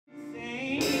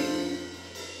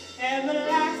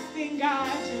in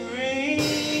God's reign.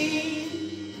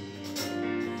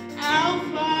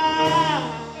 Alpha,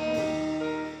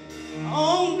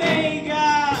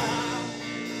 Omega,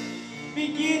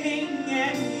 beginning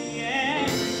and the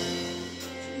end.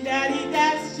 Daddy,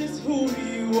 that's just who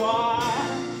you are.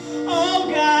 Oh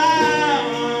God,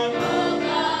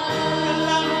 your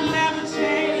love will never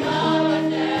change.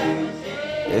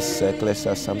 It's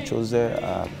Ecclesia sabჭოს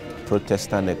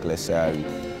protestant ეკლესია.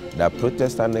 Da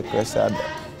protestant ეკლესია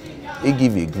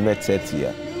იგივე გმეცეთია.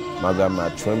 მაგრამ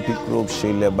ჩვენ ვფიქრობ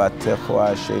შეიძლება თეხვა,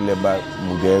 შეიძლება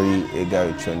მგერი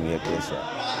ეგარი ჩვენი ეკლესია.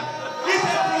 It's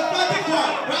a prophetic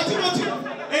one.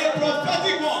 A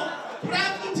prophetic one.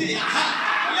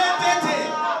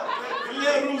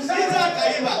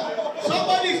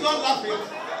 Somebody is not laughing.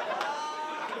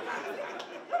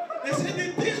 They said the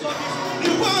things of this.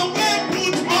 The one where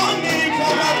put money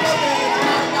for my pocket.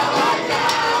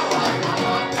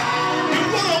 The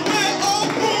one where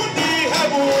open the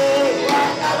heaven.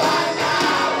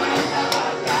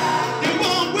 The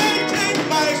one where change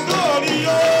my story.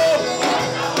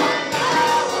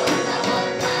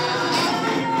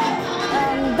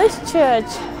 This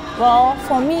church, well,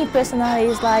 for me personally,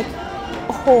 is like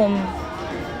home.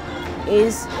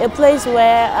 Is a place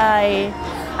where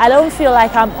I don't feel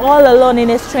like I'm all alone in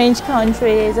a strange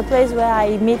country. It's a place where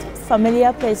I meet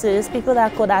familiar places, people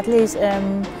that could at least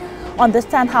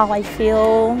understand how I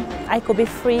feel. I could be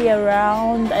free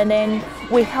around, and then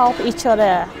we help each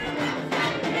other.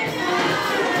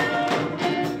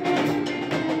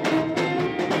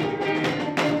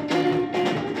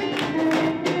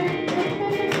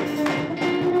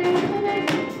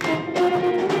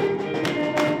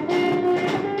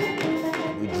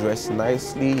 Dress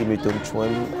nicely, imitum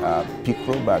chwen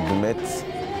pikro ba dumet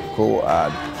ko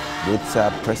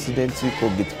dotsa presidency ko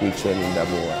gitwe chwen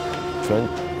indamoa. Chwen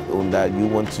that you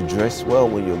want to dress well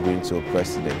when you're going to a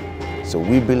president. So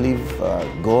we believe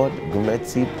God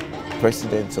gumeti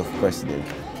president of president.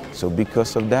 So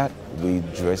because of that, we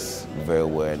dress very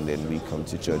well and then we come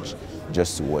to church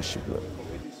just to worship Him.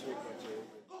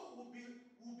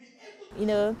 You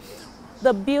know,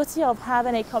 the beauty of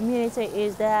having a community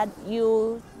is that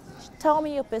you tell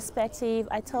me your perspective,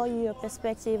 I tell you your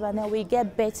perspective, and then we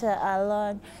get better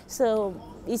along. So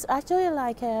it's actually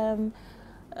like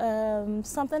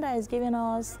something that is giving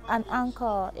us an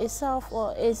anchor, a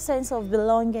sense of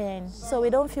belonging. So we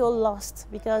don't feel lost,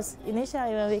 because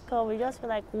initially when we come, we just feel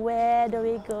like, where do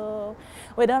we go?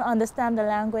 We don't understand the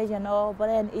language and all, but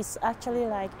then it's actually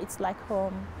like, it's like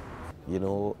home. You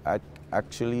know,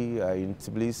 actually in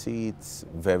Tbilisi, it's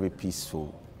very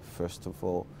peaceful. First of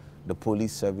all, the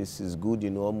police service is good.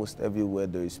 You know, almost everywhere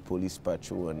there is police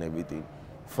patrol and everything.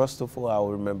 First of all, I'll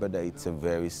remember that it's a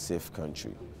very safe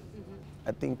country.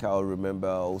 I think I'll remember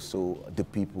also the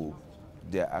people.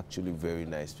 They're actually very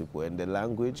nice people. And the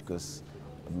language, because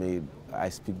I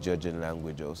speak Georgian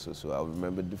language also, so I'll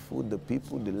remember the food, the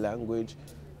people, the language,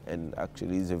 and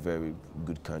actually it's a very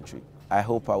good country. I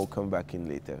hope I will come back in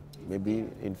later. Maybe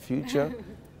in future,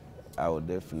 I will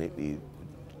definitely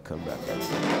come back.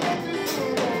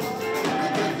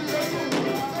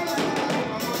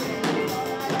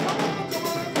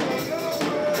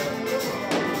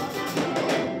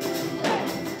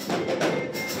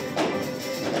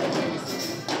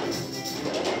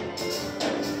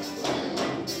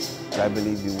 I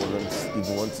believe if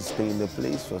you want to stay in a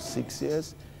place for 6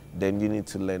 years, then you need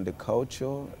to learn the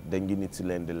culture, then you need to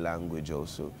learn the language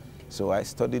also. So I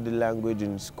studied the language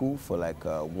in school for like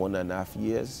 1.5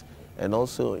 years, and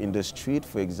also in the street,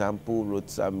 for example,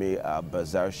 Rotsame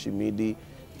Bazar Shimidi,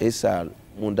 Esa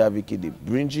Mundaviki di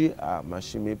Brinji,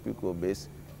 Mashime Piko Bes,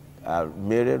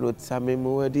 Mere Rotsame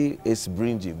Moedi, Es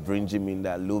Brinji, Brinji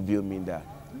Minda, Lubio Minda,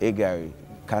 Egari,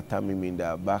 Katami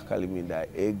Minda, Bakali Minda,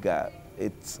 Ega.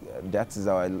 That is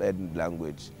how I learned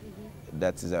language.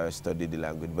 That is how I studied the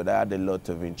language. But I had a lot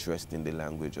of interest in the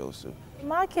language also.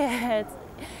 Market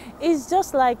is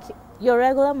just like your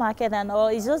regular market and all.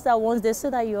 It's just that once they see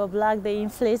that you're black, they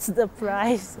inflate the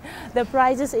price. The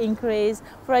prices increase.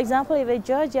 For example, if a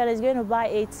Georgian is going to buy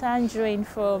a tangerine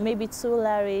for maybe 2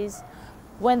 laris,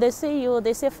 when they see you,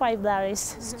 they say 5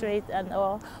 laris straight and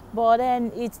all. But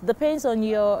then it depends on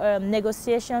your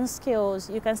negotiation skills.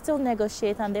 You can still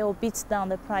negotiate and they will beat down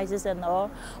the prices and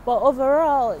all. But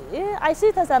overall, yeah, I see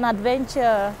it as an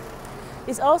adventure.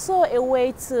 It's also a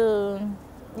way to,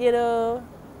 you know,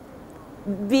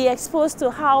 be exposed to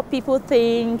how people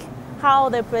think, how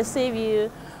they perceive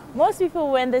you. Most people,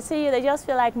 when they see you, they just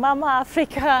feel like Mama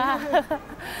Africa.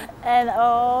 And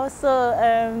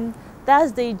also,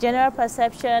 that's the general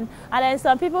perception. And then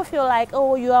some people feel like,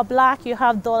 oh, you are black, you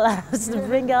have dollars,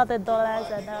 bring out the dollars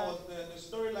and all. The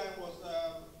storyline was